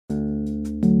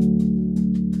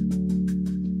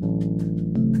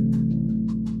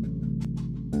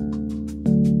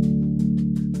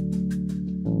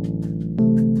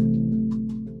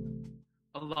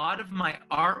lot of my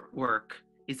artwork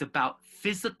is about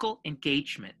physical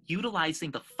engagement, utilizing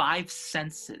the five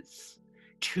senses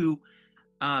to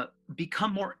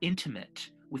become more intimate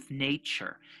with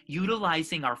nature,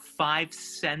 utilizing our five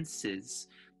senses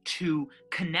to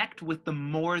connect with the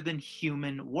more than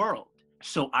human world.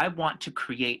 So I want to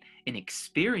create an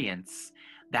experience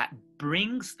that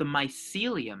brings the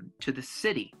mycelium to the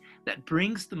city, that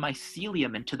brings the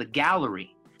mycelium into the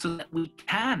gallery, so that we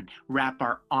can wrap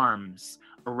our arms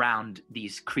around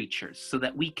these creatures, so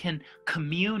that we can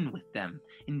commune with them,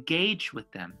 engage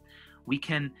with them. We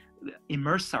can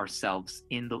immerse ourselves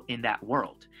in that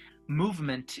world.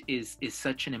 Movement is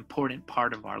such an important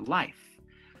part of our life.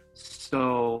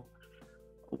 So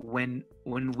when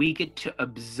we get to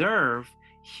observe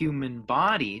human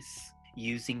bodies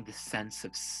using the sense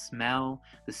of smell,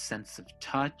 the sense of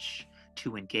touch,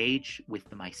 to engage with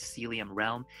the mycelium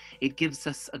realm, it gives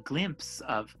us a glimpse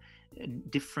of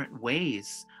different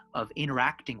ways of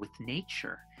interacting with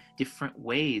nature, different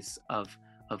ways of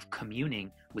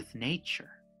communing with nature.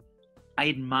 I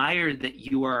admire that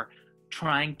you are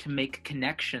trying to make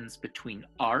connections between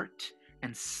art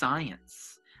and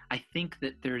science. I think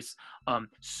that there's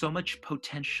so much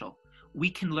potential. We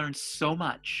can learn so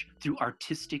much through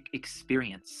artistic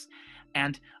experience.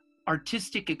 And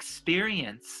artistic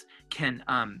experience can,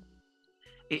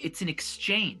 it's an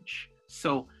exchange.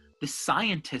 So the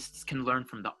scientists can learn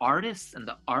from the artists, and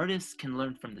the artists can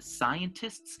learn from the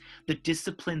scientists. The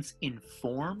disciplines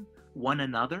inform one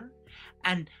another,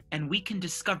 and we can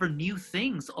discover new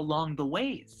things along the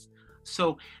ways.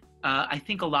 So I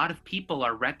think a lot of people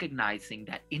are recognizing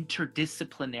that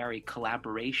interdisciplinary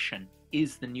collaboration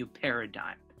is the new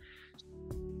paradigm.